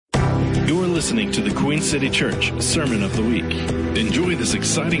You're listening to the Queen City Church Sermon of the Week. Enjoy this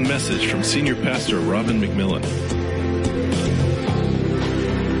exciting message from Senior Pastor Robin McMillan.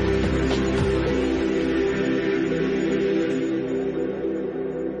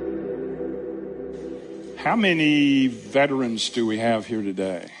 How many veterans do we have here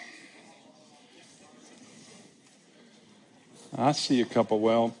today? I see a couple.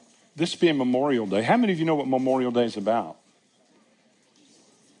 Well, this being Memorial Day, how many of you know what Memorial Day is about?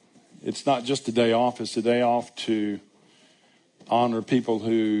 It's not just a day off, it's a day off to honor people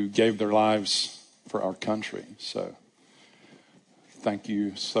who gave their lives for our country. So thank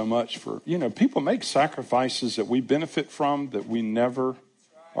you so much for, people make sacrifices that we benefit from that we never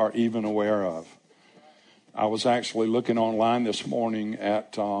are even aware of. I was actually looking online this morning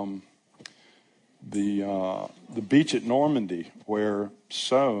at the beach at Normandy, where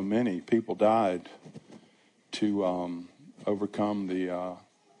so many people died to overcome the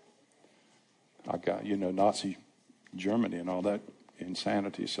Nazi Germany and all that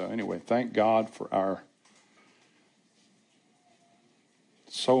insanity. So anyway, thank God for our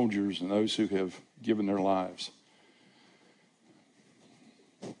soldiers and those who have given their lives.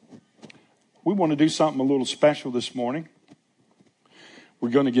 We want to do something a little special this morning. We're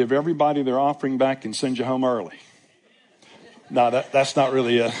going to give everybody their offering back and send you home early. No, that's not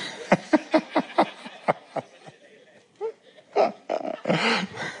really a...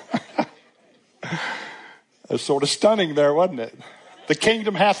 It's sort of stunning there, wasn't it? The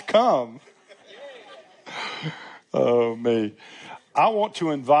kingdom hath come. Oh, me. I want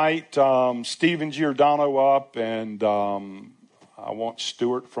to invite Stephen Giordano up, and I want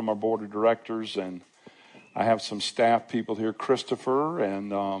Stuart from our board of directors, and I have some staff people here, Christopher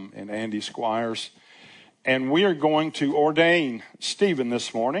and Andy Squires. And we are going to ordain Stephen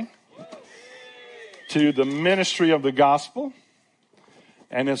this morning to the ministry of the gospel.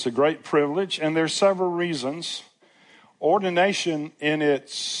 And it's a great privilege. And there's several reasons. Ordination in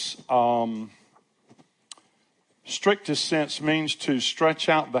its strictest sense means to stretch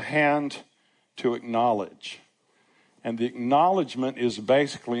out the hand to acknowledge. And the acknowledgement is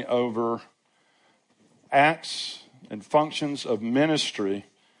basically over acts and functions of ministry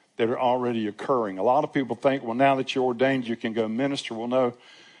that are already occurring. A lot of people think, well, now that you're ordained, you can go minister. Well, no.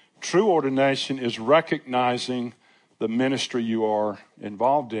 True ordination is recognizing the ministry you are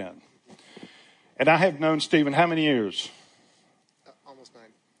involved in. And I have known Stephen how many years? Almost 9.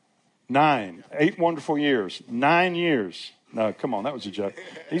 9. 8 wonderful years. 9 years. No, come on, that was a joke.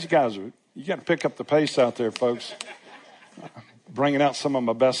 These guys you got to pick up the pace out there, folks. Bringing out some of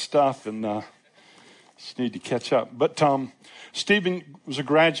my best stuff, and just need to catch up. But Stephen was a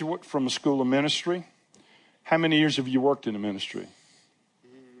graduate from a school of ministry. How many years have you worked in the ministry?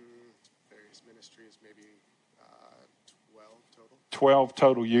 Various ministries, maybe 12 total. 12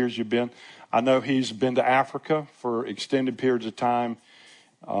 total years you've been. I know he's been to Africa for extended periods of time.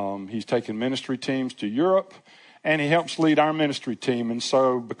 He's taken ministry teams to Europe, and he helps lead our ministry team. And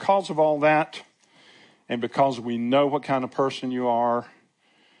so because of all that, and because we know what kind of person you are,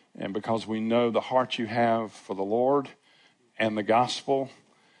 and because we know the heart you have for the Lord and the gospel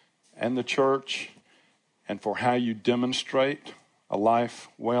and the church, and for how you demonstrate a life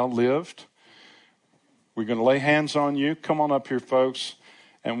well lived, we're going to lay hands on you. Come on up here, folks.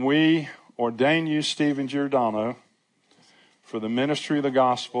 And we ordain you, Stephen Giordano, for the ministry of the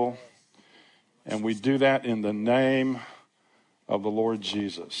gospel. And we do that in the name of the Lord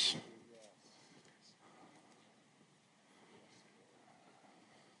Jesus.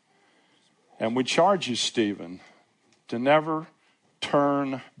 And we charge you, Stephen, to never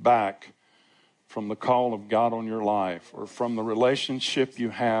turn back from the call of God on your life or from the relationship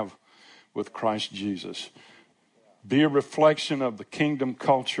you have with Christ Jesus. Be a reflection of the kingdom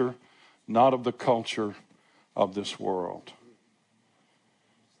culture, not of the culture of this world.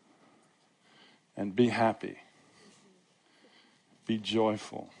 And be happy. Be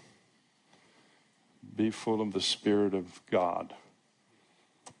joyful. Be full of the Spirit of God.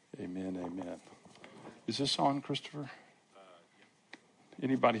 Amen, amen. Is this on, Christopher?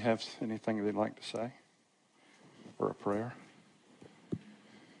 Anybody have anything they'd like to say? Or a prayer?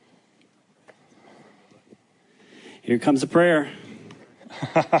 Here comes a prayer.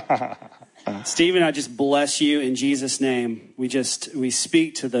 Stephen, I just bless you in Jesus' name. We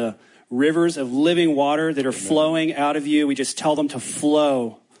speak to the rivers of living water that are flowing out of you. We just tell them to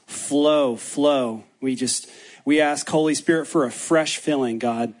flow, flow, flow. We ask, Holy Spirit, for a fresh filling,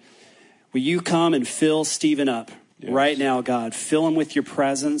 God. Will you come and fill Stephen up right now, God? Fill him with your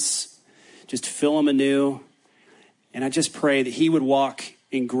presence. Just fill him anew. And I just pray that he would walk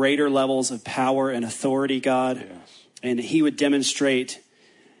in greater levels of power and authority, God. Yes. And he would demonstrate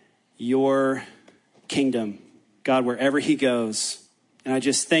your kingdom, God, wherever he goes. And I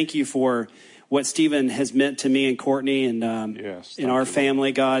just thank you for what Stephen has meant to me and Courtney and in our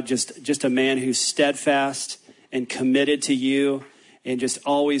family, God. Just a man who's steadfast and committed to you and just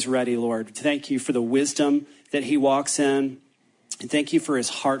always ready, Lord. Thank you for the wisdom that he walks in. And thank you for his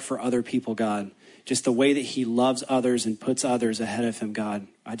heart for other people, God. Just the way that he loves others and puts others ahead of him, God.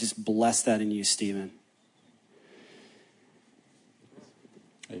 I just bless that in you, Stephen.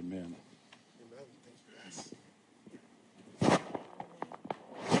 Amen.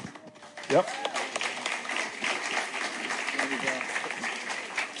 Yep.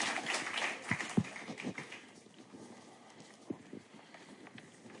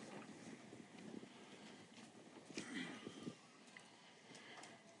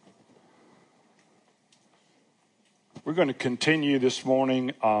 We're going to continue this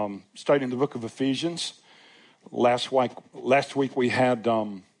morning studying the book of Ephesians. Last week we had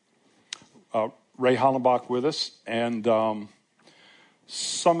Ray Hollenbach with us, and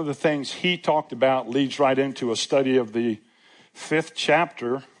some of the things he talked about leads right into a study of the 5th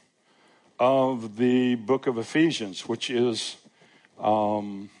chapter of the book of Ephesians, which is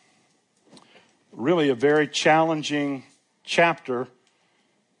really a very challenging chapter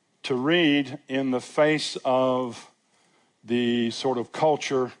to read in the face of the sort of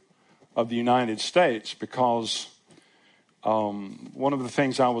culture of the United States, because one of the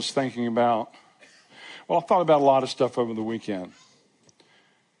things I was thinking about, well, I thought about a lot of stuff over the weekend.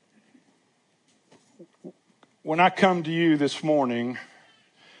 When I come to you this morning,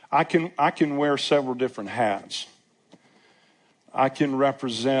 I can wear several different hats. I can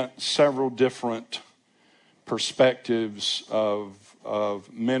represent several different perspectives of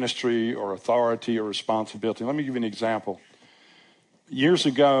ministry or authority or responsibility. Let me give you an example. Years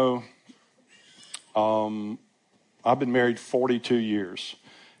ago, I've been married 42 years.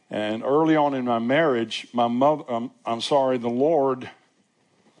 And early on in my marriage, the Lord,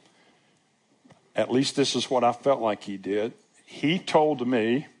 at least this is what I felt like he did. He told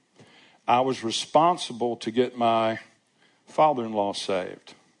me I was responsible to get my father-in-law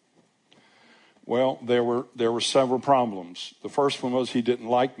saved. Well, there were several problems. The first one was he didn't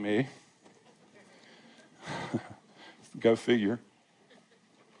like me. Go figure.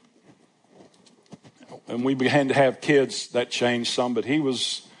 And we began to have kids. That changed some, but he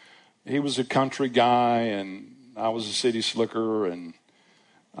was a country guy, and I was a city slicker, and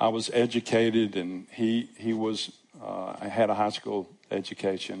I was educated, and he was I had a high school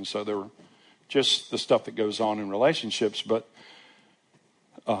education. So there were just the stuff that goes on in relationships. But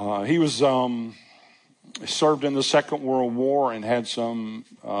he was served in the Second World War and had some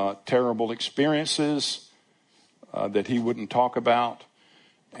terrible experiences that he wouldn't talk about,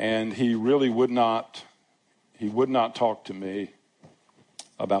 and he really would not talk to me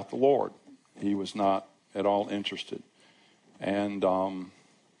about the Lord. He was not at all interested. And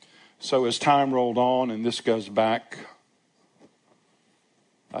so as time rolled on, and this goes back,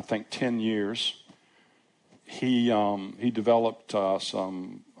 I think, 10 years, he developed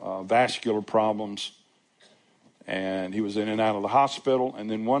some vascular problems, and he was in and out of the hospital. And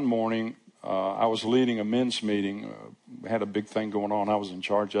then one morning, I was leading a men's meeting. We had a big thing going on. I was in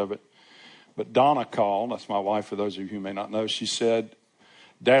charge of it. But Donna called. That's my wife, for those of you who may not know. She said,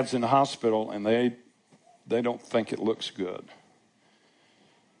 Dad's in the hospital, and they don't think it looks good.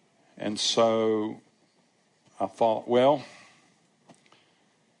 And so I thought, well,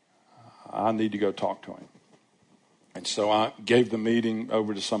 I need to go talk to him. And so I gave the meeting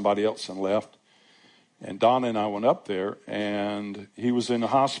over to somebody else and left. And Donna and I went up there, and he was in a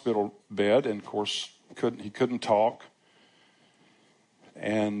hospital bed, and of course he couldn't talk.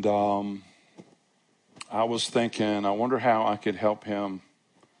 And I was thinking, I wonder how I could help him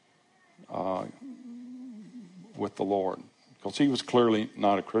with the Lord, because he was clearly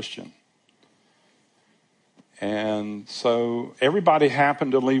not a Christian. And so everybody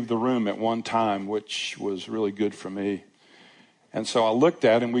happened to leave the room at one time, which was really good for me. And so I looked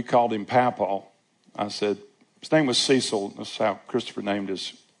at him. We called him Papaw. I said, his name was Cecil. That's how Christopher named their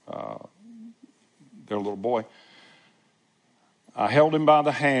little boy. I held him by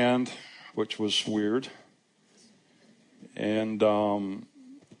the hand, which was weird. And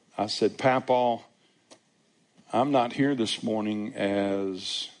I said, Papaw, I'm not here this morning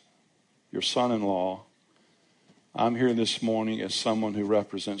as your son-in-law. I'm here this morning as someone who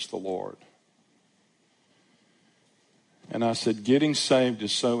represents the Lord. And I said, getting saved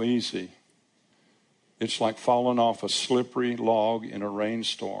is so easy. It's like falling off a slippery log in a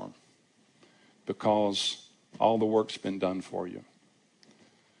rainstorm, because all the work's been done for you.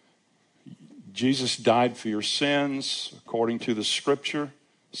 Jesus died for your sins according to the scripture.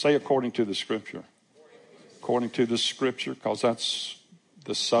 Say according to the Scripture. According to the Scripture, because that's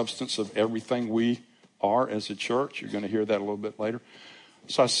the substance of everything we are as a church. You're going to hear that a little bit later.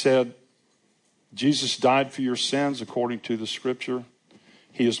 So I said, Jesus died for your sins according to the Scripture.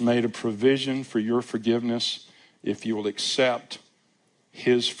 He has made a provision for your forgiveness if you will accept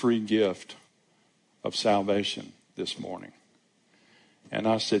his free gift of salvation this morning. And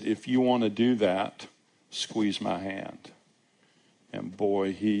I said, if you want to do that, squeeze my hand. And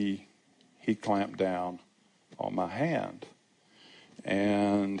boy, he clamped down on my hand.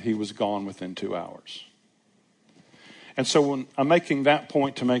 And he was gone within 2 hours. And so when I'm making that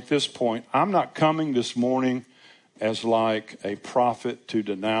point to make this point, I'm not coming this morning as like a prophet to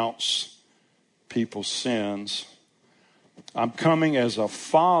denounce people's sins. I'm coming as a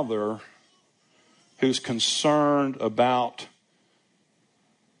father who's concerned about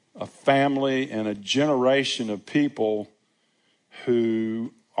a family and a generation of people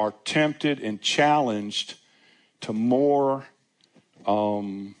who are tempted and challenged to more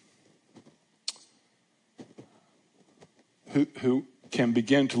who can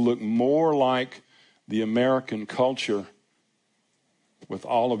begin to look more like the American culture with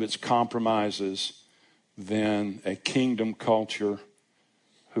all of its compromises than a kingdom culture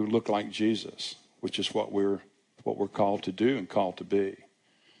who look like Jesus, which is what we're called to do and called to be.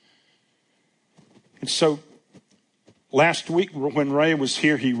 And so last week when Ray was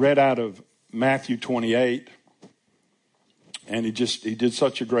here, he read out of Matthew 28, and he did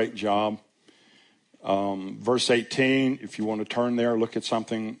such a great job. Verse 18, if you want to turn there, look at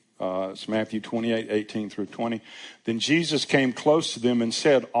something. It's Matthew 28, 18 through 20. Then Jesus came close to them and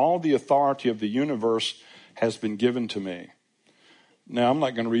said, all the authority of the universe has been given to me. Now, I'm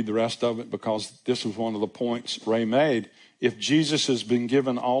not going to read the rest of it because this was one of the points Ray made. If Jesus has been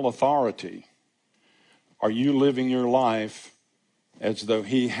given all authority, are you living your life as though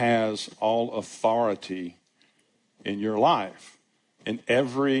he has all authority in your life? In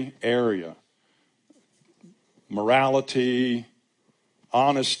every area. Morality,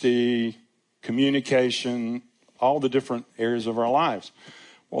 honesty, communication, all the different areas of our lives.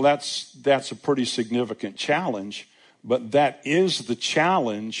 Well, that's a pretty significant challenge, but that is the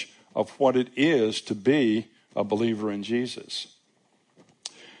challenge of what it is to be a believer in Jesus.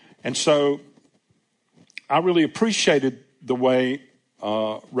 And so I really appreciated the way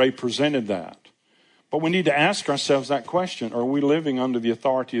Ray presented that. But we need to ask ourselves that question. Are we living under the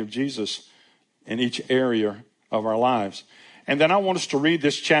authority of Jesus in each area of our lives? And then I want us to read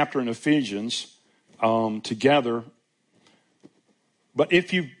this chapter in Ephesians together. But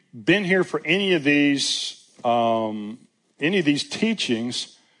if you've been here for any of these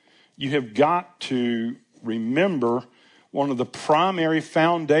teachings, you have got to remember one of the primary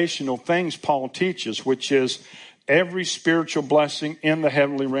foundational things Paul teaches, which is every spiritual blessing in the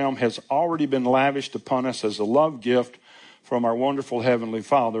heavenly realm has already been lavished upon us as a love gift from our wonderful heavenly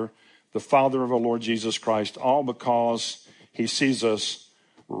Father, the Father of our Lord Jesus Christ, all because he sees us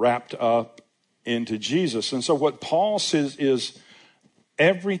wrapped up into Jesus. And so what Paul says is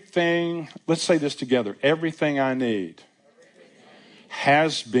everything, let's say this together, everything I need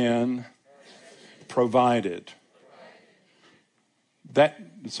has been provided.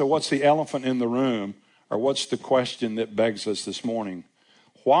 So what's the elephant in the room, or what's the question that begs us this morning?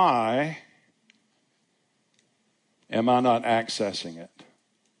 Why am I not accessing it?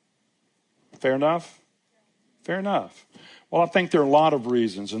 Fair enough? Fair enough. Well, I think there are a lot of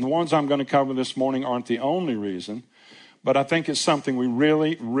reasons, and the ones I'm going to cover this morning aren't the only reason, but I think it's something we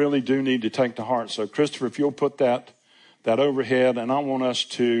really, really do need to take to heart. So, Christopher, if you'll put that overhead, and I want us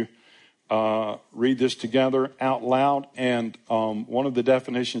to read this together out loud. And one of the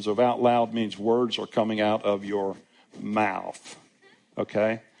definitions of out loud means words are coming out of your mouth.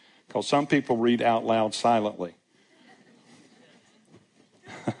 Okay? Because some people read out loud silently.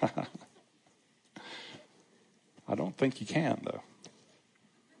 I don't think you can, though.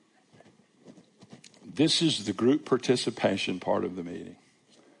 This is the group participation part of the meeting.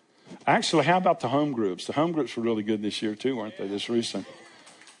 Actually, how about the home groups? The home groups were really good this year, too, weren't they? This recent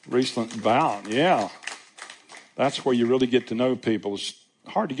bout, yeah. That's where you really get to know people. It's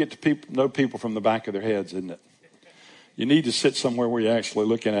hard to get to know people from the back of their heads, isn't it? You need to sit somewhere where you're actually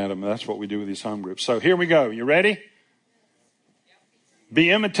looking at them. That's what we do with these home groups. So here we go. You ready?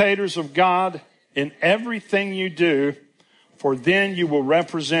 Be imitators of God in everything you do, for then you will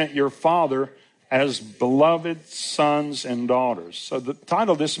represent your Father as beloved sons and daughters. So the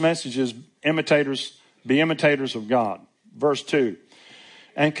title of this message is Be Imitators of God. Verse 2.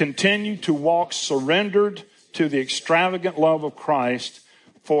 And continue to walk surrendered to the extravagant love of Christ,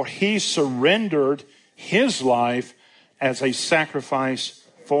 for he surrendered his life as a sacrifice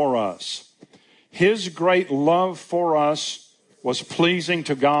for us. His great love for us was pleasing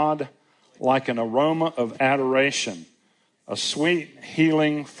to God like an aroma of adoration, a sweet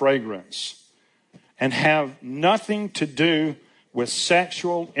healing fragrance, and have nothing to do with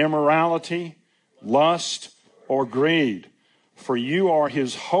sexual immorality, lust, or greed. For you are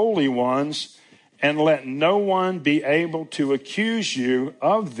his holy ones, and let no one be able to accuse you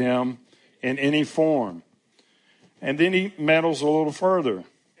of them in any form. And then he meddles a little further.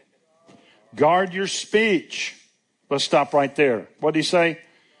 Guard your speech. Let's stop right there. What did he say?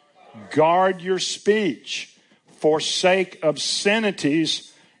 Guard your speech. Forsake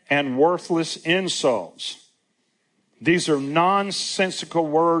obscenities and worthless insults. These are nonsensical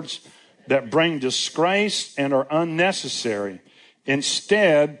words that bring disgrace and are unnecessary.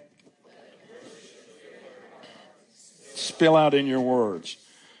 Instead, spill out in your words.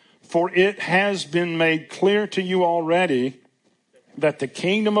 For it has been made clear to you already that the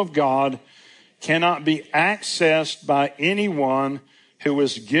kingdom of God cannot be accessed by anyone who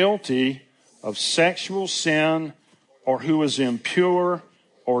is guilty of sexual sin or who is impure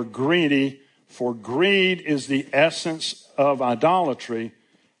or greedy, for greed is the essence of idolatry.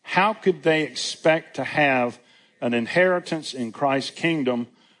 How could they expect to have an inheritance in Christ's kingdom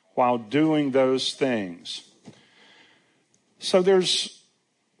while doing those things? So there's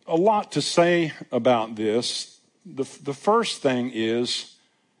a lot to say about this. The first thing is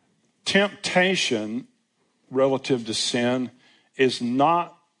temptation relative to sin is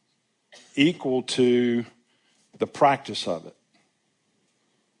not equal to the practice of it.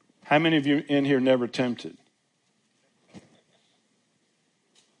 How many of you in here never tempted?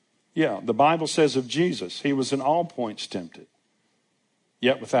 Yeah, the Bible says of Jesus, he was in all points tempted,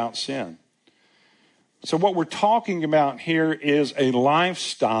 yet without sin. So what we're talking about here is a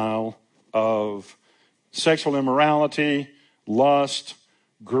lifestyle of sexual immorality, lust,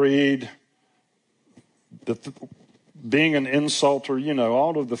 greed, being an insulter,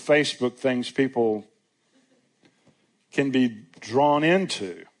 all of the Facebook things people can be drawn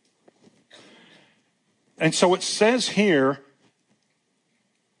into. And so it says here,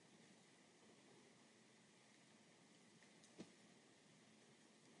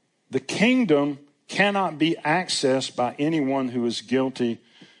 the kingdom cannot be accessed by anyone who is guilty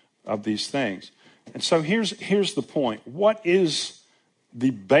of these things. And so here's the point. What is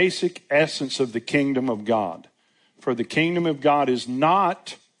the basic essence of the kingdom of God? For the kingdom of God is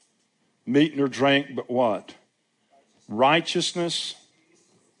not meat nor drink, but what? Righteousness,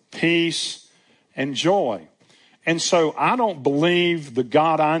 peace, and joy. And so I don't believe the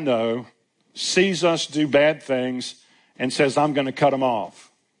God I know sees us do bad things and says, I'm going to cut them off.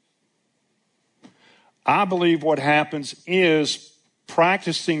 I believe what happens is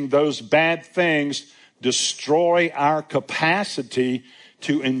practicing those bad things destroy our capacity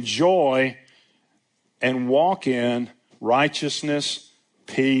to enjoy and walk in righteousness,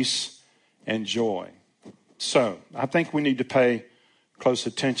 peace, and joy. So I think we need to pay close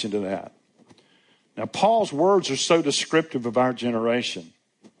attention to that. Now, Paul's words are so descriptive of our generation.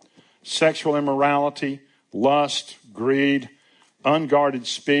 Sexual immorality, lust, greed, unguarded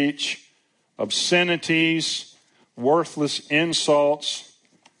speech, obscenities, worthless insults.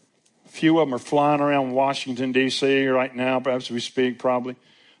 A few of them are flying around Washington, D.C. right now, perhaps we speak probably.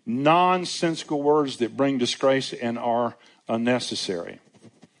 Nonsensical words that bring disgrace and are unnecessary.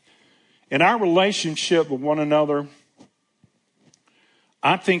 In our relationship with one another,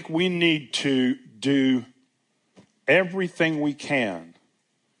 I think we need to do everything we can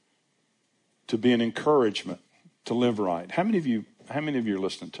to be an encouragement to live right. How many of you are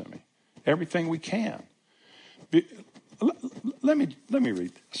listening to me? Everything we can. Let me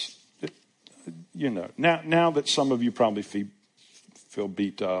read this. Now that some of you probably feel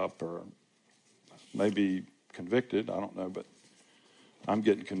beat up or maybe convicted, I don't know, but I'm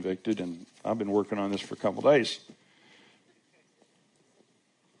getting convicted, and I've been working on this for a couple days.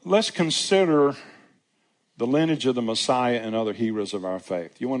 Let's consider the lineage of the Messiah and other heroes of our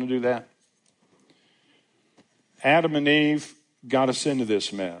faith. You want to do that? Adam and Eve got us into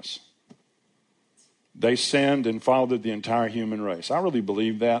this mess. They sinned and fathered the entire human race. I really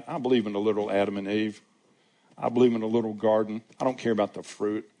believe that. I believe in a little Adam and Eve. I believe in a little garden. I don't care about the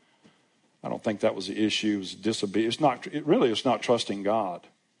fruit. I don't think that was the issue. It was disobedience. It's not trusting God.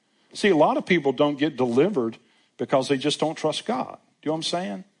 See, a lot of people don't get delivered because they just don't trust God. Do you know what I'm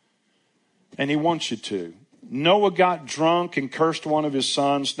saying? And he wants you to. Noah got drunk and cursed one of his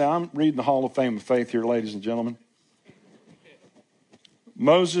sons. Now, I'm reading the Hall of Fame of Faith here, ladies and gentlemen.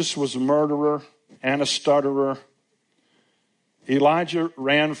 Moses was a murderer and a stutterer. Elijah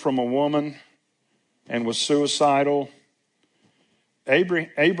ran from a woman and was suicidal.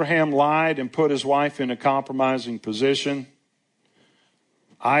 Abraham lied and put his wife in a compromising position.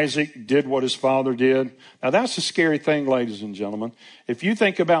 Isaac did what his father did. Now that's a scary thing, ladies and gentlemen. If you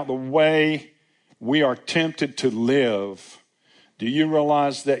think about the way we are tempted to live, do you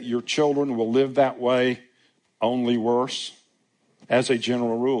realize that your children will live that way, only worse, as a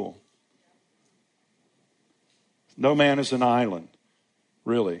general rule? No man is an island,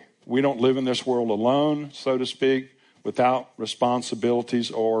 really. We don't live in this world alone, so to speak, without responsibilities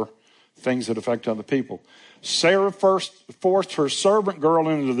or things that affect other people. Sarah first forced her servant girl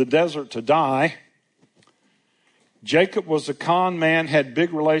into the desert to die. Jacob was a con man, had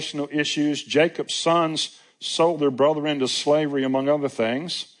big relational issues. Jacob's sons sold their brother into slavery, among other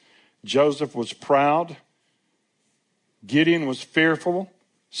things. Joseph was proud. Gideon was fearful.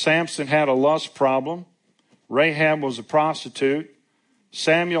 Samson had a lust problem. Rahab was a prostitute.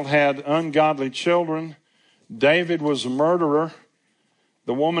 Samuel had ungodly children. David was a murderer.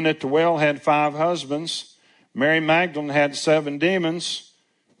 The woman at the well had 5 husbands. Mary Magdalene had 7 demons.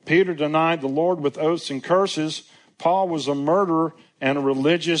 Peter denied the Lord with oaths and curses. Paul was a murderer and a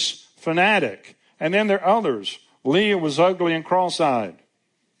religious fanatic. And then there are others. Leah was ugly and cross-eyed.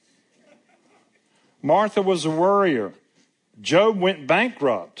 Martha was a worrier. Job went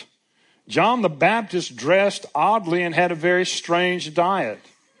bankrupt. John the Baptist dressed oddly and had a very strange diet.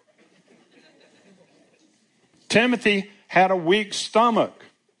 Timothy had a weak stomach.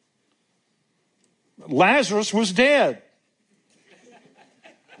 Lazarus was dead.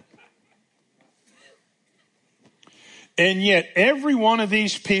 And yet every one of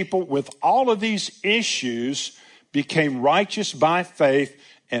these people with all of these issues became righteous by faith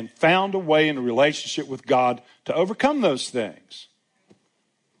and found a way in a relationship with God to overcome those things.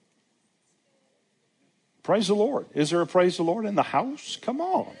 Praise the Lord. Is there a praise the Lord in the house? Come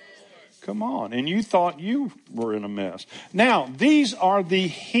on. Come on. And you thought you were in a mess. Now, these are the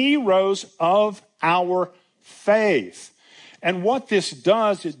heroes of our faith. And what this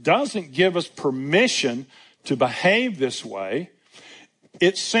does, it doesn't give us permission to behave this way.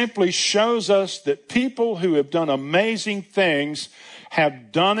 It simply shows us that people who have done amazing things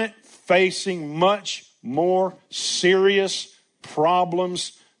have done it facing much more serious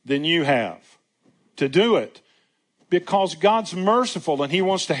problems than you have to do it, because God's merciful and he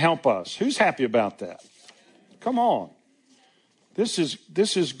wants to help us. Who's happy about that? Come on. This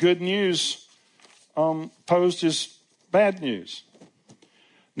is good news posed as bad news.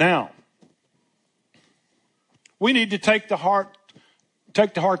 Now, we need to take to heart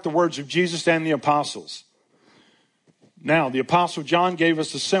the words of Jesus and the apostles. Now, the apostle John gave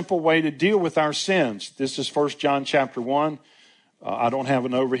us a simple way to deal with our sins. This is 1 John chapter 1. I don't have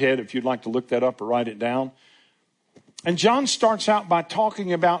an overhead if you'd like to look that up or write it down. And John starts out by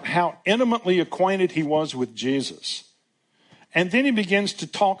talking about how intimately acquainted he was with Jesus. And then he begins to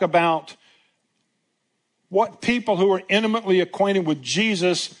talk about what people who are intimately acquainted with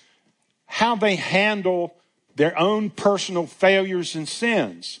Jesus, how they handle their own personal failures and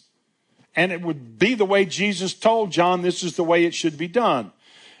sins. And it would be the way Jesus told John this is the way it should be done.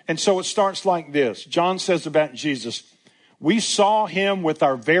 And so it starts like this. John says about Jesus, "We saw him with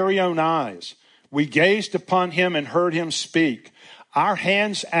our very own eyes. We gazed upon him and heard him speak. Our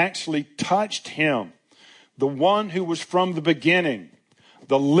hands actually touched him, the one who was from the beginning,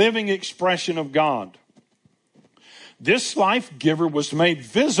 the living expression of God. This life giver was made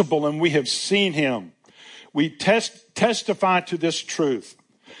visible and we have seen him. We testify to this truth.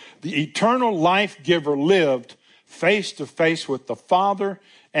 The eternal life giver lived face to face with the Father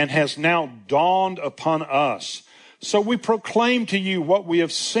and has now dawned upon us. So we proclaim to you what we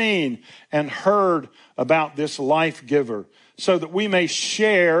have seen and heard about this life giver, so that we may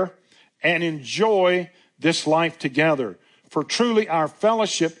share and enjoy this life together. For truly our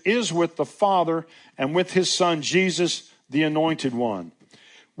fellowship is with the Father and with his Son, Jesus, the Anointed One.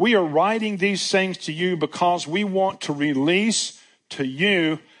 We are writing these things to you because we want to release to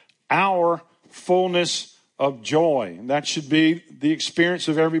you our fullness of joy." And that should be the experience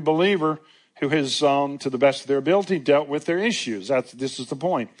of every believer who has, to the best of their ability, dealt with their issues. This is the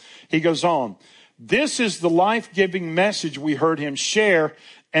point. He goes on, "This is the life-giving message we heard him share,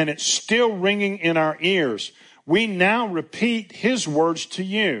 and it's still ringing in our ears. We now repeat his words to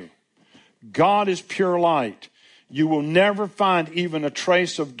you. God is pure light. You will never find even a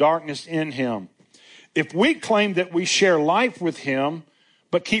trace of darkness in him. If we claim that we share life with him,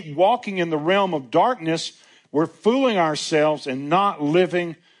 but keep walking in the realm of darkness, we're fooling ourselves and not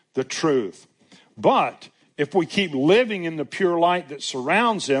living the truth. But if we keep living in the pure light that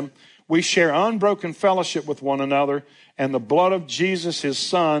surrounds him, we share unbroken fellowship with one another, and the blood of Jesus, his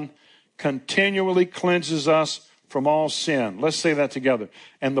Son, continually cleanses us from all sin. Let's say that together.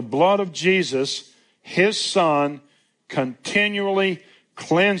 And the blood of Jesus, his Son, continually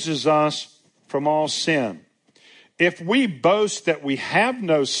cleanses us from all sin. If we boast that we have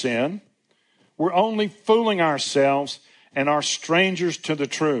no sin, we're only fooling ourselves and are strangers to the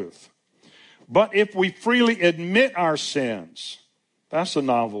truth. But if we freely admit our sins, that's a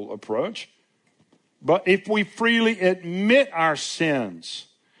novel approach. But if we freely admit our sins,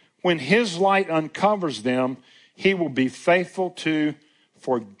 when his light uncovers them, he will be faithful to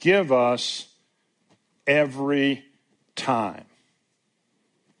forgive us every time.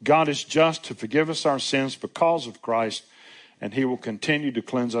 God is just to forgive us our sins because of Christ, and he will continue to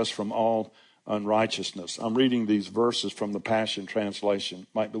cleanse us from all unrighteousness. I'm reading these verses from the Passion Translation.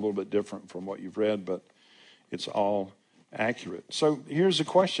 Might be a little bit different from what you've read, but it's all accurate. So here's a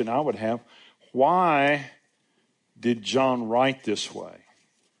question I would have. Why did John write this way?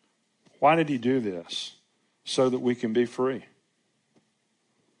 Why did he do this? So that we can be free.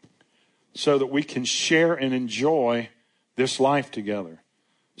 So that we can share and enjoy this life together.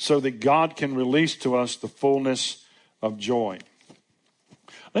 So that God can release to us the fullness of joy.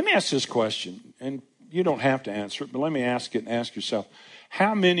 Let me ask this question, and you don't have to answer it, but let me ask it and ask yourself.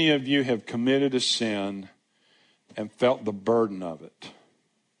 How many of you have committed a sin and felt the burden of it?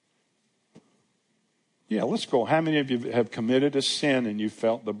 Yeah, let's go. How many of you have committed a sin and you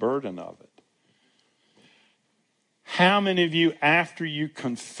felt the burden of it? How many of you, after you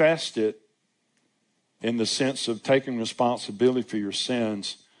confessed it, in the sense of taking responsibility for your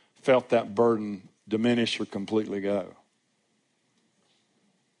sins, felt that burden diminish or completely go?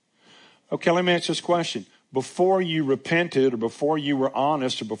 Okay, let me ask this question. Before you repented, or before you were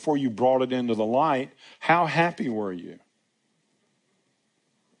honest, or before you brought it into the light, how happy were you?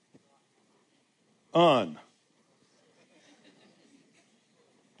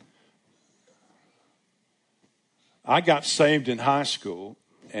 I got saved in high school,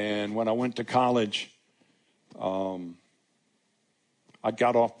 and when I went to college, I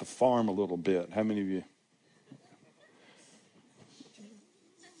got off the farm a little bit. How many of you?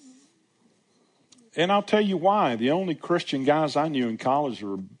 And I'll tell you why. The only Christian guys I knew in college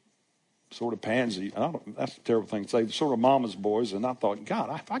were sort of pansy. That's a terrible thing to say. They're sort of mama's boys. And I thought, God,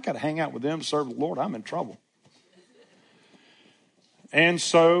 if I got to hang out with them to serve the Lord, I'm in trouble. And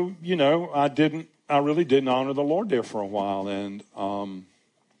so, I really didn't honor the Lord there for a while. And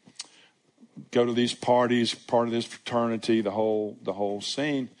go to these parties, part of this fraternity, the whole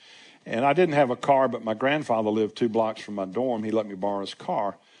scene. And I didn't have a car, but my grandfather lived 2 blocks from my dorm. He let me borrow his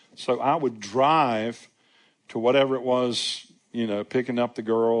car. So I would drive to whatever it was, picking up the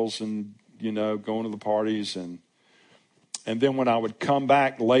girls and, going to the parties. And then when I would come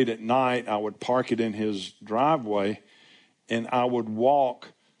back late at night, I would park it in his driveway and I would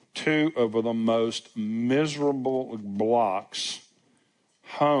walk 2 of the most miserable blocks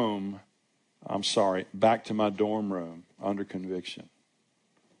back to my dorm room under conviction.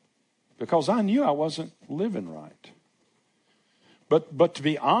 Because I knew I wasn't living right. But to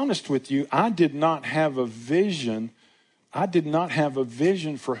be honest with you, I did not have a vision. I did not have a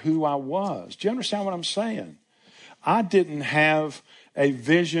vision for who I was. Do you understand what I'm saying? I didn't have a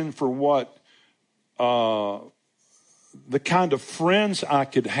vision for what the kind of friends I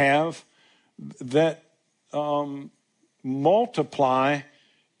could have that multiply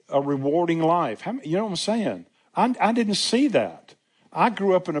a rewarding life. You know what I'm saying? I didn't see that. I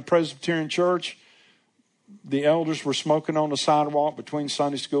grew up in a Presbyterian church. The elders were smoking on the sidewalk between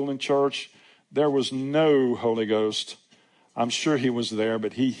Sunday school and church. There was no Holy Ghost. I'm sure he was there,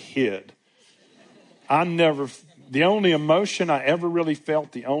 but he hid. The only emotion I ever really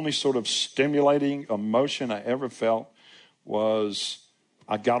felt, the only sort of stimulating emotion I ever felt was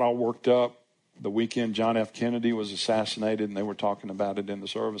I got all worked up the weekend John F. Kennedy was assassinated, and they were talking about it in the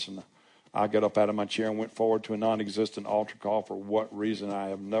service, and I got up out of my chair and went forward to a non-existent altar call. For what reason, I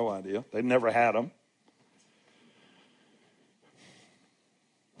have no idea. They never had them.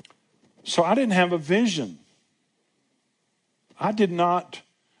 So I didn't have a vision. I did not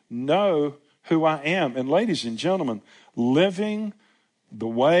know who I am. And ladies and gentlemen, living the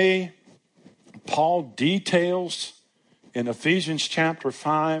way Paul details in Ephesians chapter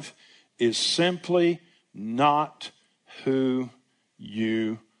 5 is simply not who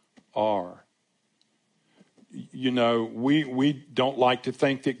you are. We don't like to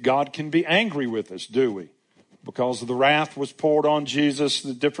think that God can be angry with us, do we? Because the wrath was poured on Jesus,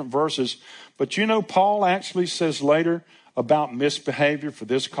 the different verses. But Paul actually says later about misbehavior, for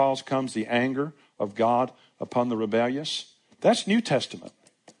this cause comes the anger of God upon the rebellious. That's New Testament.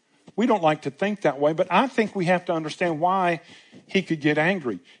 We don't like to think that way, but I think we have to understand why he could get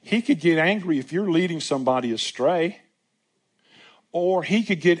angry. He could get angry if you're leading somebody astray. Or he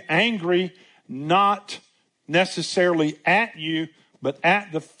could get angry not necessarily at you, but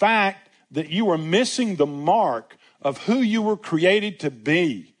at the fact that you are missing the mark of who you were created to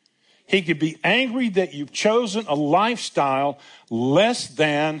be. He could be angry that you've chosen a lifestyle less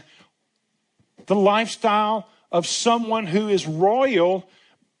than the lifestyle of someone who is royal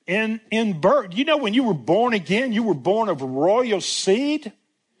in birth. You know, when you were born again, you were born of royal seed.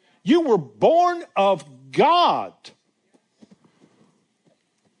 You were born of God.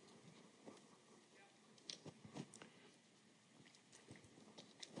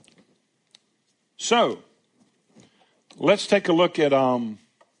 So, let's take a look at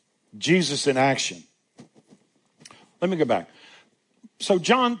Jesus in action. Let me go back. So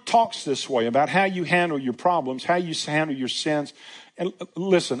John talks this way about how you handle your problems, how you handle your sins. And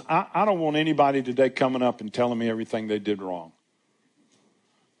listen, I don't want anybody today coming up and telling me everything they did wrong.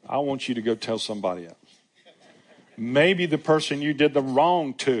 I want you to go tell somebody else. Maybe the person you did the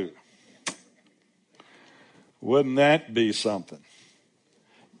wrong to. Wouldn't that be something?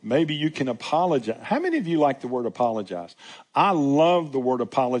 Maybe you can apologize. How many of you like the word apologize? I love the word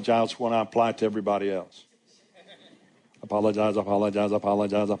apologize when I apply it to everybody else. Apologize, apologize,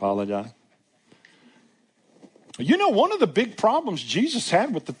 apologize, apologize. You know, one of the big problems Jesus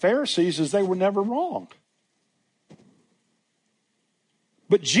had with the Pharisees is they were never wrong.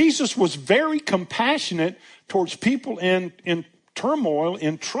 But Jesus was very compassionate towards people in turmoil,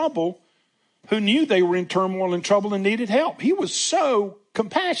 in trouble, who knew they were in turmoil and trouble and needed help. He was so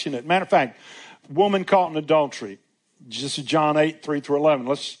compassionate. Matter of fact, woman caught in adultery. This is John 8, 3 through 11.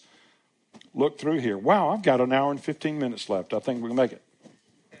 Let's look through here. Wow, I've got an hour and 15 minutes left. I think we can make it.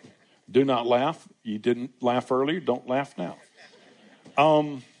 Do not laugh. You didn't laugh earlier. Don't laugh now.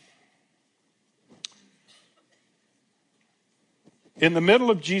 In the middle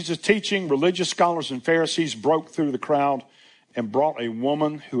of Jesus' teaching, religious scholars and Pharisees broke through the crowd and brought a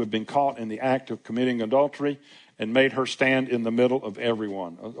woman who had been caught in the act of committing adultery and made her stand in the middle of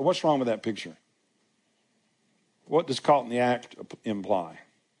everyone. What's wrong with that picture? What does caught in the act imply?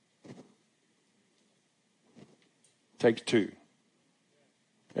 Takes two.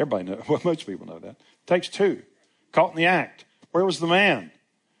 Everybody knows. Well, most people know that. Takes two. Caught in the act. Where was the man?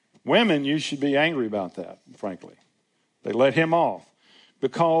 Women, you should be angry about that, frankly. They let him off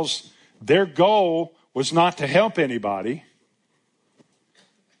because their goal was not to help anybody.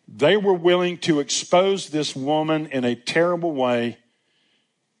 They were willing to expose this woman in a terrible way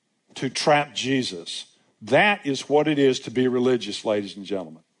to trap Jesus. That is what it is to be religious, ladies and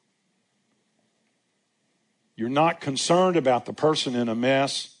gentlemen. You're not concerned about the person in a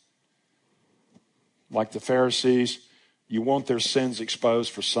mess like the Pharisees. You want their sins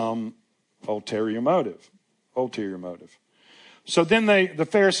exposed for some ulterior motive. So then the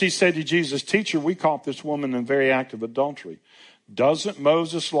Pharisees said to Jesus, "Teacher, we caught this woman in the very act of adultery. Doesn't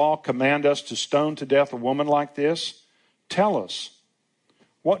Moses' law command us to stone to death a woman like this? Tell us,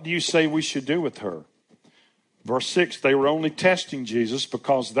 what do you say we should do with her?" Verse 6, they were only testing Jesus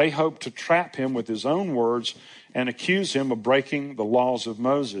because they hoped to trap him with his own words and accuse him of breaking the laws of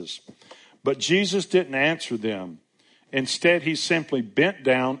Moses. But Jesus didn't answer them. Instead, he simply bent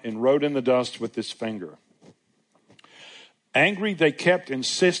down and wrote in the dust with his finger. Angry, they kept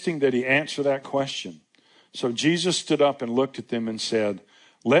insisting that he answer that question. So Jesus stood up and looked at them and said,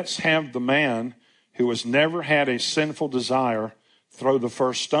 "Let's have the man who has never had a sinful desire throw the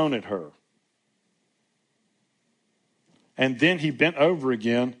first stone at her." And then he bent over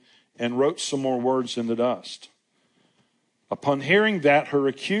again and wrote some more words in the dust. Upon hearing that, her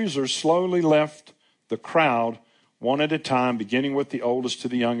accusers slowly left the crowd, one at a time, beginning with the oldest to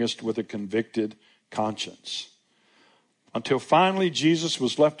the youngest, with a convicted conscience. Until finally Jesus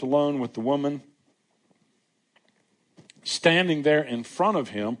was left alone with the woman standing there in front of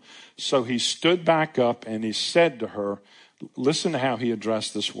him. So he stood back up and he said to her, listen to how he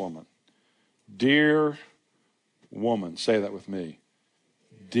addressed this woman. "Dear woman," say that with me.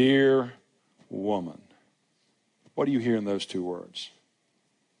 "Dear woman." What do you hear in those two words?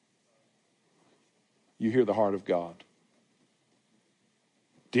 You hear the heart of God.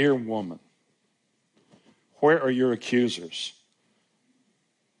 Dear woman, where are your accusers?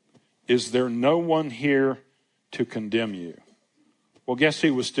 Is there no one here to condemn you? Well, guess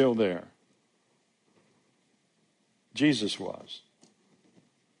who was still there? Jesus was.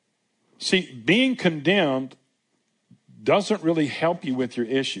 See, being condemned doesn't really help you with your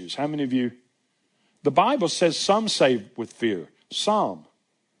issues. How many of you? The Bible says some save with fear. Some.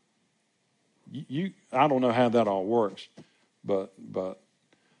 I don't know how that all works, but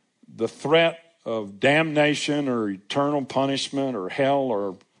the threat of damnation or eternal punishment or hell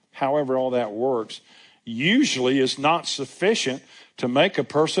or however all that works usually is not sufficient to make a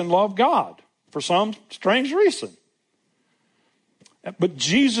person love God for some strange reason. But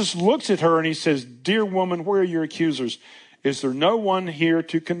Jesus looks at her and he says, "Dear woman, where are your accusers? Is there no one here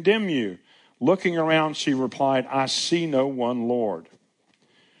to condemn you?" Looking around, she replied, "I see no one, Lord."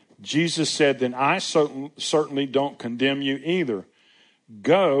 Jesus said, "Then I certainly don't condemn you either.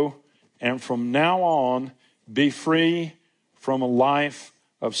 Go, and from now on, be free from a life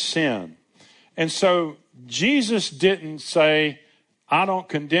of sin." And so Jesus didn't say, "I don't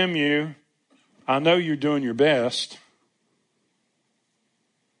condemn you. I know you're doing your best."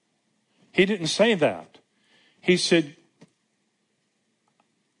 He didn't say that. He said,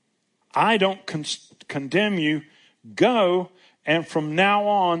 "I don't condemn you. Go, and from now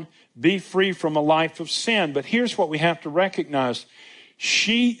on, be free from a life of sin." But here's what we have to recognize.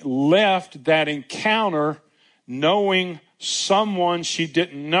 She left that encounter knowing someone she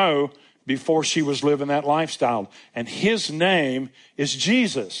didn't know before she was living that lifestyle. And his name is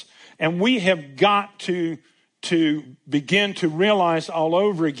Jesus. And we have got to begin to realize all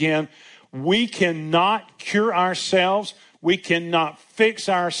over again, we cannot cure ourselves. We cannot fix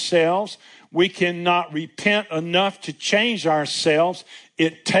ourselves. We cannot repent enough to change ourselves.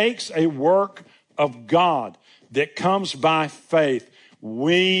 It takes a work of God that comes by faith.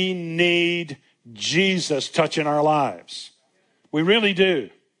 We need Jesus touching our lives. We really do.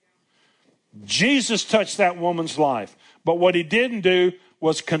 Jesus touched that woman's life. But what he didn't do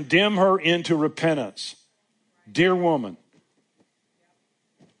was condemn her into repentance. Dear woman,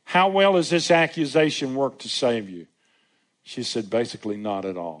 how well has this accusation worked to save you? She said, basically, not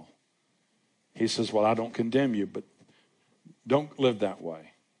at all. He says, well, I don't condemn you, but don't live that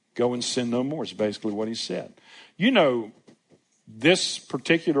way. Go and sin no more is basically what he said. You know, this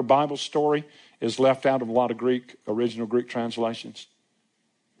particular Bible story is left out of a lot of original Greek translations.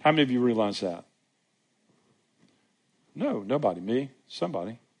 How many of you realize that? No, nobody. Me,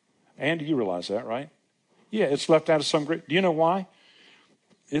 somebody. Andy, you realize that, right? Yeah, it's left out of some Greek. Do you know why?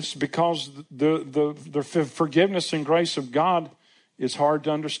 It's because the forgiveness and grace of God is hard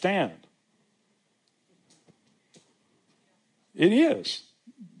to understand. It is.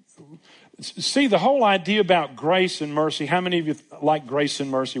 See, the whole idea about grace and mercy, how many of you like grace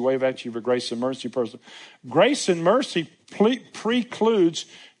and mercy? Wave at you for grace and mercy person. Grace and mercy precludes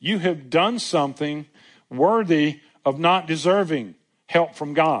you have done something worthy of not deserving help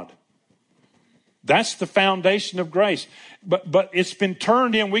from God. That's the foundation of grace. But it's been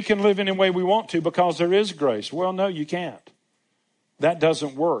turned in. We can live any way we want to because there is grace. Well, no, you can't. That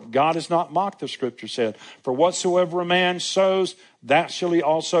doesn't work. God is not mocked, the scripture said. For whatsoever a man sows, that shall he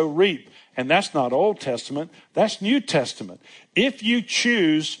also reap. And that's not Old Testament. That's New Testament. If you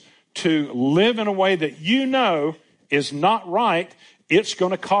choose to live in a way that you know is not right, it's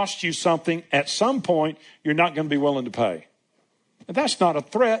going to cost you something at some point you're not going to be willing to pay. And that's not a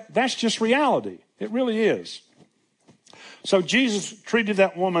threat. That's just reality. It really is. So Jesus treated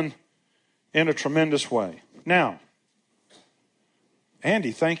that woman in a tremendous way. Now,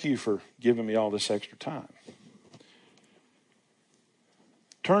 Andy, thank you for giving me all this extra time.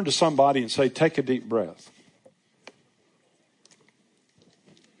 Turn to somebody and say, take a deep breath.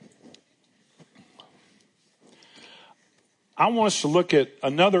 I want us to look at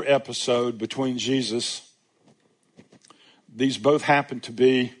another episode between Jesus. These both happen to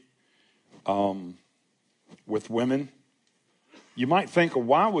be with women. You might think, well,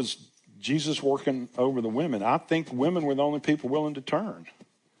 why was Jesus working over the women? I think women were the only people willing to turn.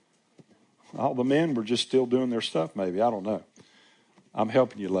 All the men were just still doing their stuff, maybe. I don't know. I'm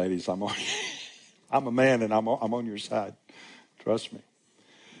helping you, ladies. I'm a man, and I'm on your side. Trust me.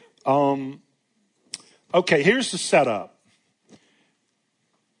 Okay, here's the setup.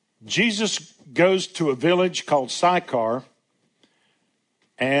 Jesus goes to a village called Sychar,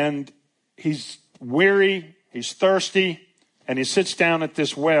 and he's weary, he's thirsty, and he sits down at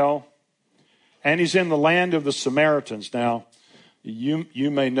this well, and he's in the land of the Samaritans. Now, you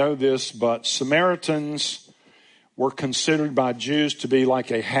may know this, but Samaritans were considered by Jews to be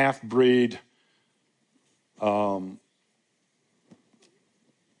like a half-breed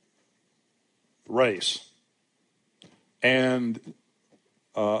race. And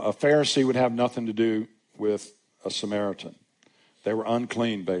a Pharisee would have nothing to do with a Samaritan. They were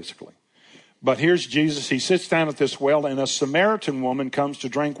unclean, basically. But here's Jesus. He sits down at this well, and a Samaritan woman comes to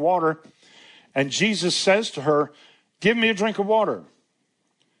drink water. And Jesus says to her, give me a drink of water.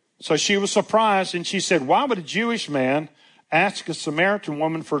 So she was surprised, and she said, why would a Jewish man ask a Samaritan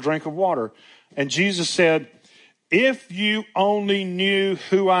woman for a drink of water? And Jesus said, If you only knew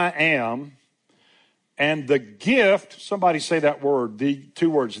who I am and the gift, somebody say that word, the two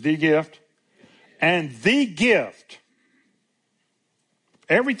words, the gift, and the gift.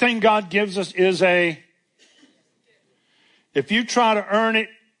 Everything God gives us is if you try to earn it,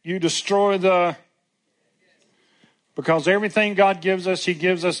 you destroy because everything God gives us, He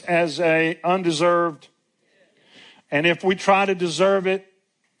gives us as a undeserved. And if we try to deserve it,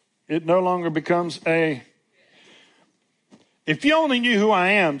 it no longer becomes If you only knew who I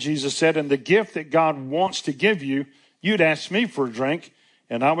am, Jesus said, and the gift that God wants to give you, you'd ask me for a drink,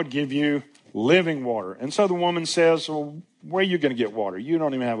 and I would give you living water. And so the woman says, well, where are you going to get water? You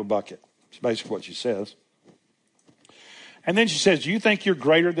don't even have a bucket. That's basically what she says. And then she says, do you think you're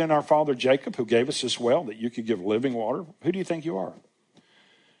greater than our father Jacob, who gave us this well, that you could give living water? Who do you think you are?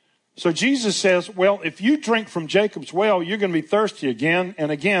 So Jesus says, well, if you drink from Jacob's well, you're going to be thirsty again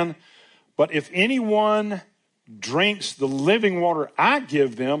and again. But if anyone drinks the living water I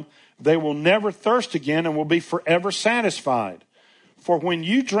give them, they will never thirst again and will be forever satisfied. For when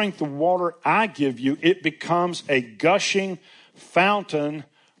you drink the water I give you, it becomes a gushing fountain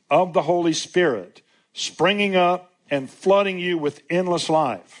of the Holy Spirit, springing up and flooding you with endless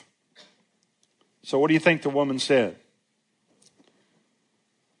life. So what do you think the woman said?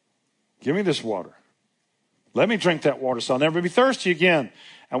 Give me this water. Let me drink that water so I'll never be thirsty again.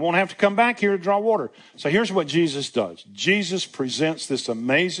 I won't have to come back here to draw water. So here's what Jesus does. Jesus presents this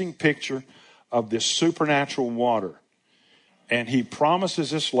amazing picture of this supernatural water. And He promises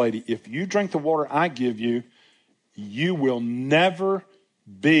this lady, if you drink the water I give you, you will never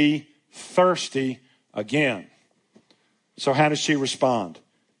be thirsty again. So how does she respond?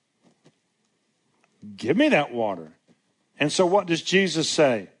 Give me that water. And so what does Jesus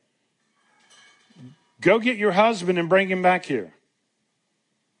say? Go get your husband and bring him back here.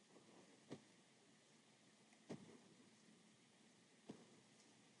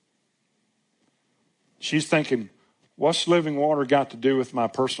 She's thinking, what's living water got to do with my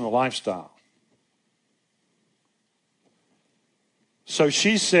personal lifestyle? So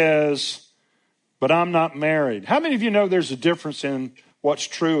she says, but I'm not married. How many of you know there's a difference in what's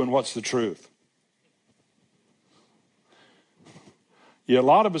true and what's the truth? Yeah, a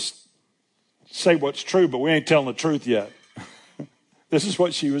lot of us say what's true, but we ain't telling the truth yet. This is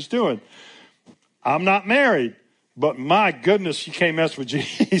what she was doing. I'm not married, but my goodness, you can't mess with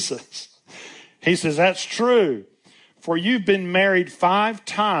Jesus. He says, that's true. For you've been married 5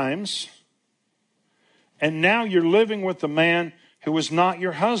 times, and now you're living with a man who is not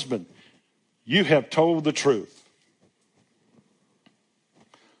your husband. You have told the truth.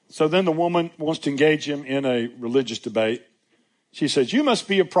 So then the woman wants to engage him in a religious debate. She says, you must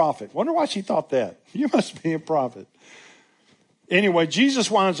be a prophet. Wonder why she thought that. You must be a prophet. Anyway,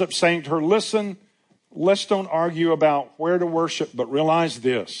 Jesus winds up saying to her, listen, let's don't argue about where to worship, but realize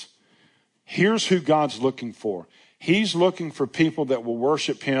this. Here's who God's looking for. He's looking for people that will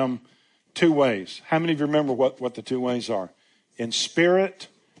worship Him 2 ways. How many of you remember what the 2 ways are? In spirit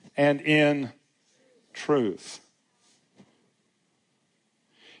and in truth.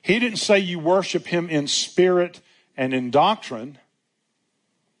 He didn't say you worship Him in spirit and in doctrine.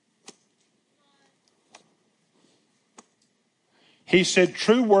 He said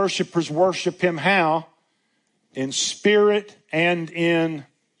true worshipers worship Him how? In spirit and in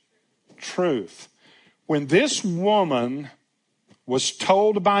truth. When this woman was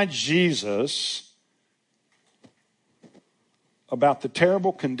told by Jesus about the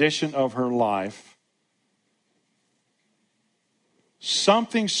terrible condition of her life,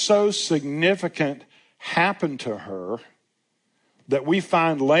 something so significant happened to her that we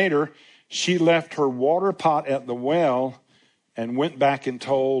find later she left her water pot at the well and went back and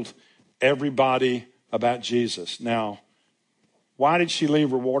told everybody about Jesus. Now, why did she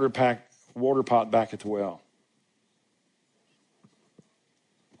leave her water pot back at the well?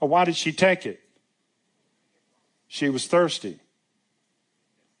 Or why did she take it? She was thirsty.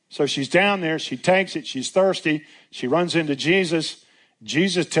 So she's down there, she takes it, she's thirsty, she runs into Jesus.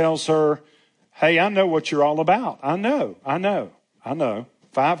 Jesus tells her, hey, I know what you're all about. I know.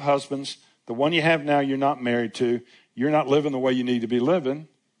 5 husbands. The one you have now you're not married to. You're not living the way you need to be living.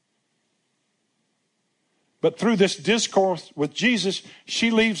 But through this discourse with Jesus,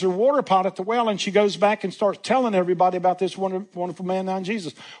 she leaves her water pot at the well and she goes back and starts telling everybody about this wonderful man named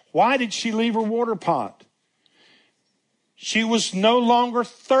Jesus. Why did she leave her water pot? She was no longer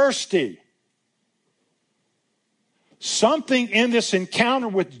thirsty. Something in this encounter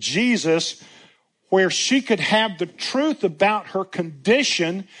with Jesus where she could have the truth about her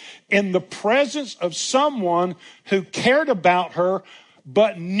condition in the presence of someone who cared about her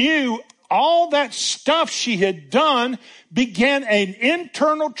but knew all that stuff she had done began an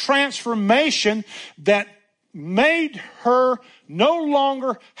internal transformation that made her no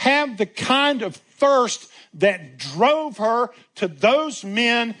longer have the kind of thirst that drove her to those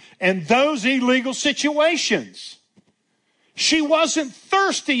men and those illegal situations. She wasn't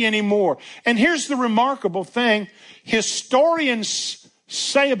thirsty anymore. And here's the remarkable thing. Historians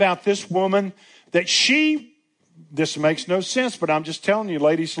say about this woman that this makes no sense, but I'm just telling you,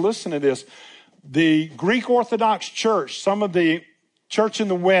 ladies, listen to this. The Greek Orthodox Church, some of the church in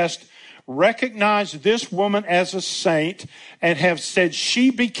the West, recognize this woman as a saint and have said she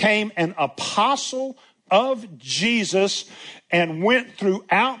became an apostle of Jesus and went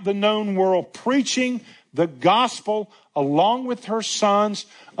throughout the known world preaching the gospel along with her sons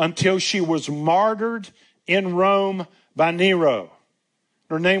until she was martyred in Rome by Nero.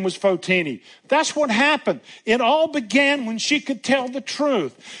 Her name was Fotini. That's what happened. It all began when she could tell the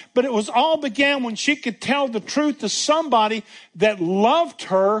truth. But it was all began when she could tell the truth to somebody that loved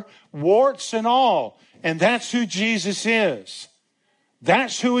her, warts and all. And that's who Jesus is.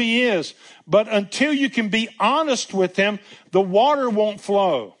 That's who he is. But until you can be honest with him, the water won't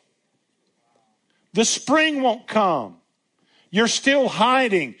flow. The spring won't come. You're still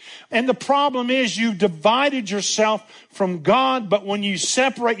hiding. And the problem is you divided yourself from God, but when you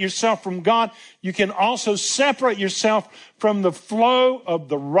separate yourself from God, you can also separate yourself from the flow of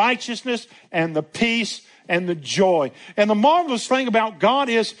the righteousness and the peace and the joy. And the marvelous thing about God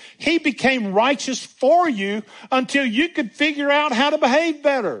is he became righteous for you until you could figure out how to behave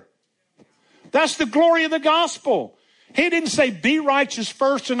better. That's the glory of the gospel. He didn't say, be righteous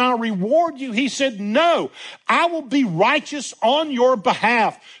first and I'll reward you. He said, no, I will be righteous on your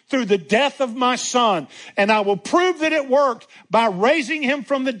behalf through the death of my son. And I will prove that it worked by raising him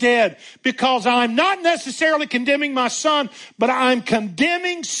from the dead, because I'm not necessarily condemning my son, but I'm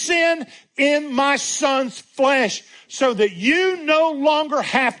condemning sin in my son's flesh so that you no longer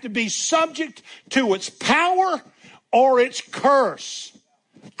have to be subject to its power or its curse.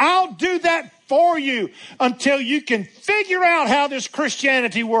 I'll do that for you until you can figure out how this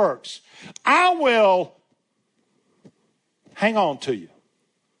Christianity works. I will hang on to you.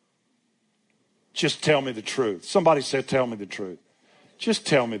 Just tell me the truth. Somebody said, tell me the truth. Just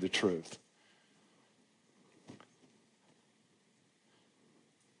tell me the truth.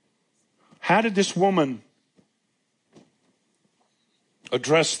 How did this woman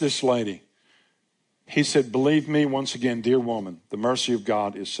address this lady? He said, believe me, once again, dear woman, the mercy of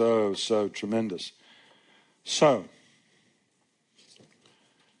God is so, so tremendous. So,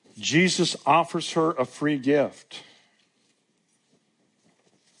 Jesus offers her a free gift.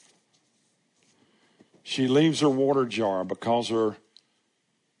 She leaves her water jar because her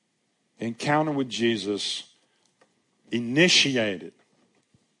encounter with Jesus initiated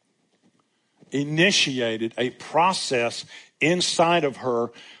a process inside of her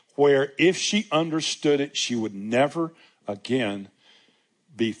where if she understood it, she would never again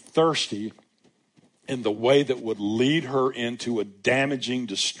be thirsty in the way that would lead her into a damaging,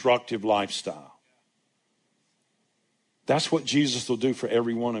 destructive lifestyle. That's what Jesus will do for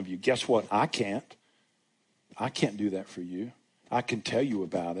every one of you. Guess what? I can't do that for you. I can tell you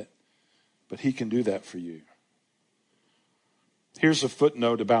about it, but he can do that for you. Here's a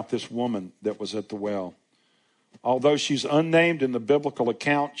footnote about this woman that was at the well. Although she's unnamed in the biblical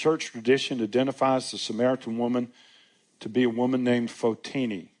account, church tradition identifies the Samaritan woman to be a woman named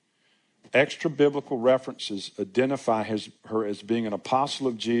Fotini. Extra biblical references identify her as being an apostle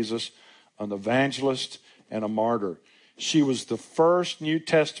of Jesus, an evangelist, and a martyr. She was the first New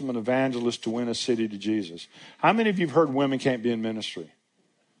Testament evangelist to win a city to Jesus. How many of you have heard women can't be in ministry?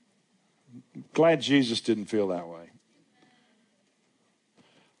 Glad Jesus didn't feel that way.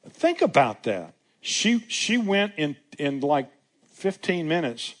 Think about that. She went in like 15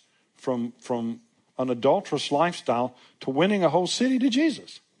 minutes from an adulterous lifestyle to winning a whole city to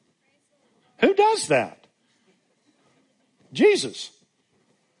Jesus. Who does that? Jesus.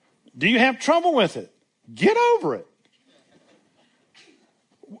 Do you have trouble with it? Get over it.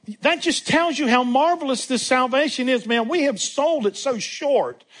 That just tells you how marvelous this salvation is, man. We have sold it so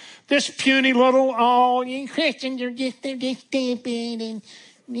short. This puny little, you Christians are just stupid and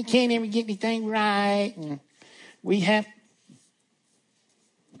you can't ever get anything right. And we have.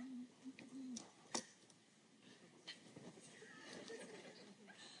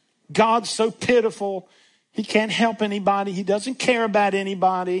 God's so pitiful. He can't help anybody. He doesn't care about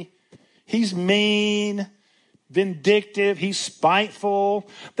anybody. He's mean, vindictive. He's spiteful.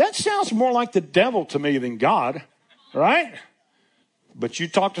 That sounds more like the devil to me than God, right? But you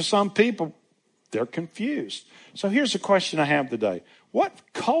talk to some people, they're confused. So here's a question I have today. What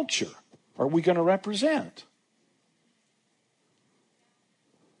culture are we going to represent?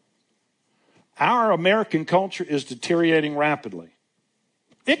 Our American culture is deteriorating rapidly.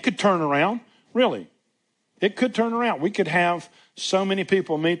 It could turn around, really. It could turn around. We could have so many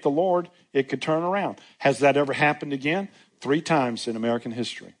people meet the Lord, it could turn around. Has that ever happened again? 3 times in American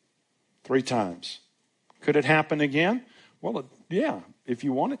history. 3 times. Could it happen again? Well, yeah, if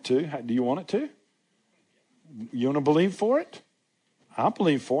you want it to. Do you want it to? You want to believe for it? I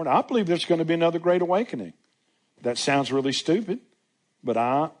believe for it. I believe there's going to be another great awakening. That sounds really stupid, but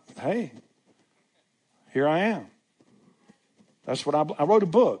hey, here I am. That's what I wrote a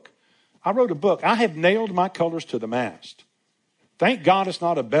book. I have nailed my colors to the mast. Thank God it's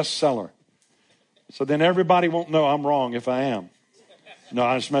not a bestseller. So then everybody won't know I'm wrong if I am. No,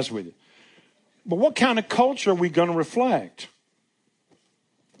 I just mess with you. But what kind of culture are we going to reflect?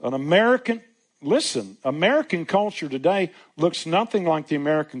 American culture today looks nothing like the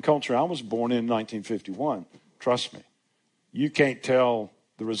American culture I was born in 1951. Trust me. You can't tell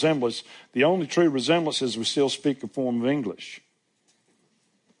the resemblance. The only true resemblance is we still speak a form of English.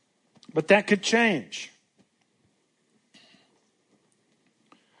 But that could change.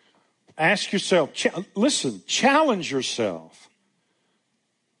 Ask yourself, challenge yourself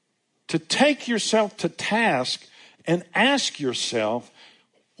to take yourself to task and ask yourself,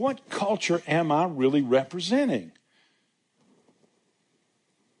 what culture am I really representing?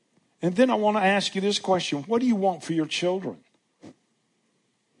 And then I want to ask you this question. What do you want for your children?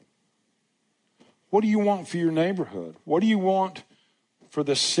 What do you want for your neighborhood? What do you want for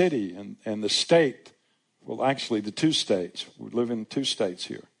the city and the state? Well, actually, the 2 states. We live in 2 states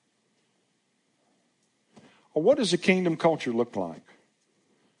here. Well, what does a kingdom culture look like?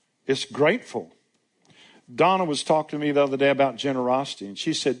 It's grateful. Donna was talking to me the other day about generosity, and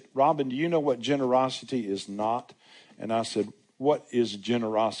she said, Robin, do you know what generosity is not? And I said, what is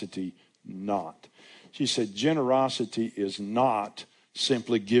generosity not? She said, generosity is not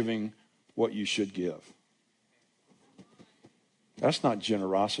simply giving what you should give. That's not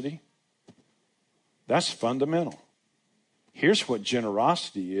generosity. That's fundamental. Here's what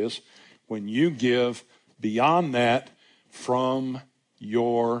generosity is: when you give beyond that from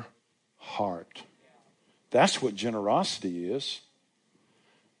your heart. That's what generosity is.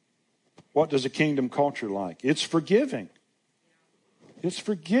 What does a kingdom culture like? It's forgiving. It's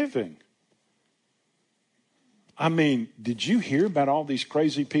forgiving. I mean, did you hear about all these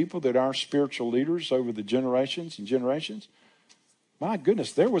crazy people that are spiritual leaders over the generations and generations? My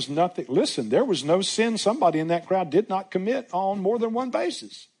goodness, there was nothing. Listen, there was no sin somebody in that crowd did not commit on more than one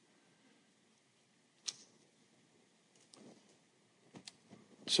basis.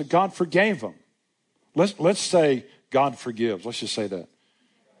 So God forgave them. Let's say God forgives. Let's just say that.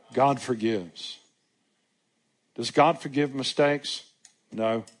 God forgives. Does God forgive mistakes?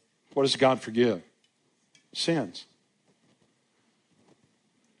 No. What does God forgive? Sins.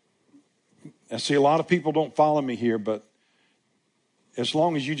 I see a lot of people don't follow me here, but as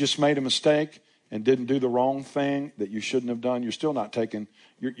long as you just made a mistake and didn't do the wrong thing that you shouldn't have done, you're still not taking,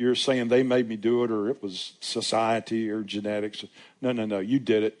 you're saying they made me do it, or it was society or genetics. No. You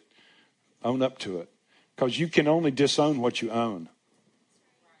did it. Own up to it. Because you can only disown what you own.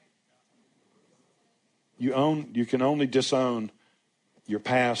 You can only disown your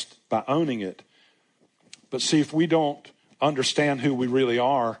past by owning it. But see, if we don't understand who we really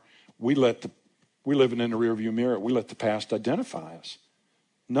are, we living in the rearview mirror. We let the past identify us.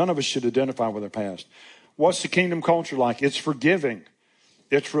 None of us should identify with our past. What's the kingdom culture like? It's forgiving.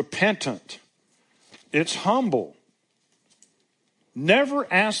 It's repentant. It's humble.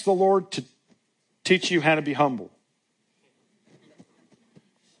 Never ask the Lord to teach you how to be humble.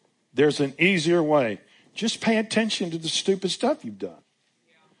 There's an easier way. Just pay attention to the stupid stuff you've done.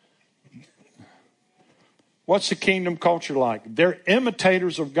 What's the kingdom culture like? They're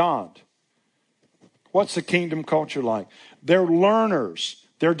imitators of God. What's the kingdom culture like? They're learners.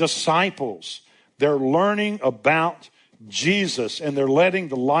 They're disciples. They're learning about Jesus, and they're letting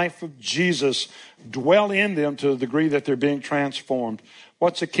the life of Jesus dwell in them to the degree that they're being transformed.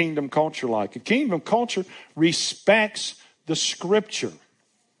 What's a kingdom culture like? A kingdom culture respects the scripture,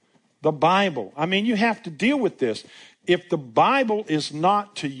 the Bible. I mean, you have to deal with this. If the Bible is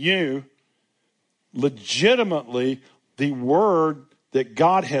not to you legitimately the word that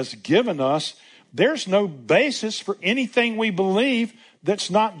God has given us, there's no basis for anything we believe that's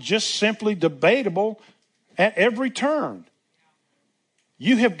not just simply debatable at every turn.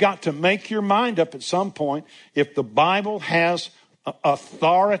 You have got to make your mind up at some point if the Bible has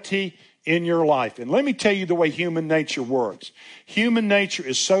authority in your life. And let me tell you the way human nature works. Human nature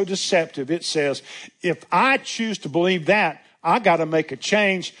is so deceptive. It says, if I choose to believe that, I got to make a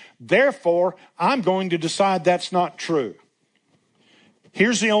change. Therefore, I'm going to decide that's not true.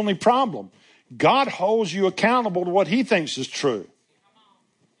 Here's the only problem. God holds you accountable to what he thinks is true.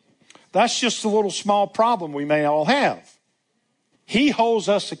 That's just a little small problem we may all have. He holds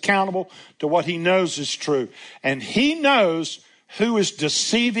us accountable to what he knows is true. And he knows who is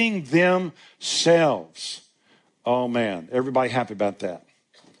deceiving themselves. Oh man, everybody happy about that?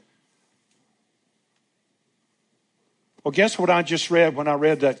 Well, guess what I just read when I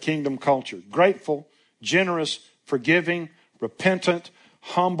read that kingdom culture? Grateful, generous, forgiving, repentant,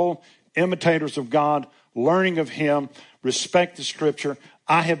 humble, imitators of God, learning of him, respect the scripture.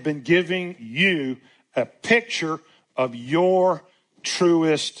 I have been giving you a picture of your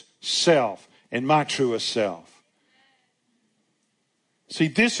truest self and my truest self. See,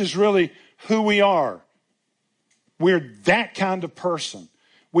 this is really who we are. We're that kind of person.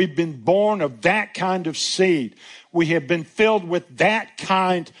 We've been born of that kind of seed. We have been filled with that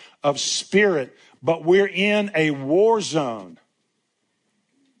kind of spirit, but we're in a war zone.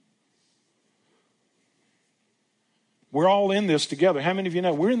 We're all in this together. How many of you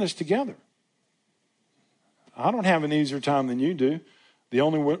know we're in this together? I don't have an easier time than you do. The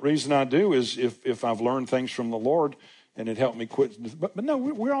only reason I do is if I've learned things from the Lord and it helped me quit. But no,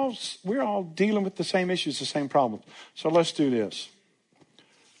 we're all dealing with the same issues, the same problems. So let's do this.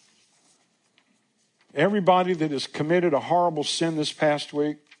 Everybody that has committed a horrible sin this past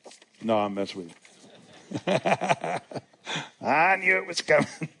week, no, I'm messing with you. I knew it was coming.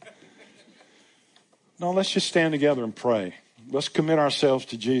 No, let's just stand together and pray. Let's commit ourselves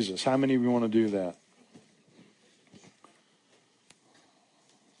to Jesus. How many of you want to do that?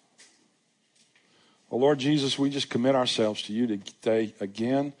 Well, Lord Jesus, we just commit ourselves to you today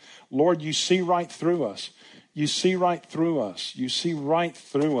again. Lord, you see right through us. You see right through us. You see right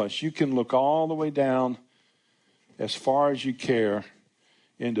through us. You can look all the way down as far as you care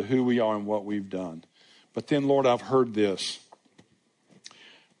into who we are and what we've done. But then, Lord, I've heard this.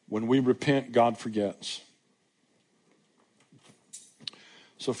 When we repent, God forgets.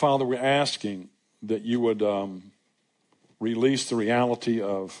 So, Father, we're asking that you would release the reality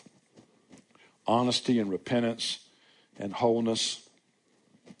of honesty and repentance and wholeness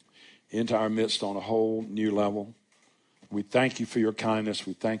into our midst on a whole new level. We thank you for your kindness.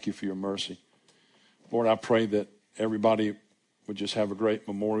 We thank you for your mercy. Lord, I pray that everybody would just have a great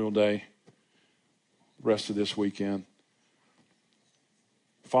Memorial Day, rest of this weekend.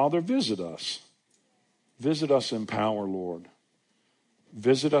 Father, visit us. Visit us in power, Lord.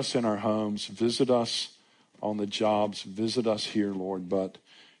 Visit us in our homes. Visit us on the jobs. Visit us here, Lord. But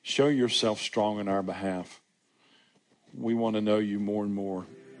show yourself strong in our behalf. We want to know you more and more.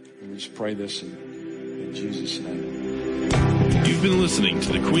 And we just pray this in Jesus' name. You've been listening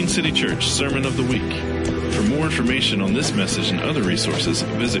to the Queen City Church Sermon of the Week. For more information on this message and other resources,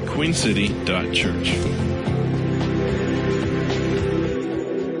 visit queencity.church.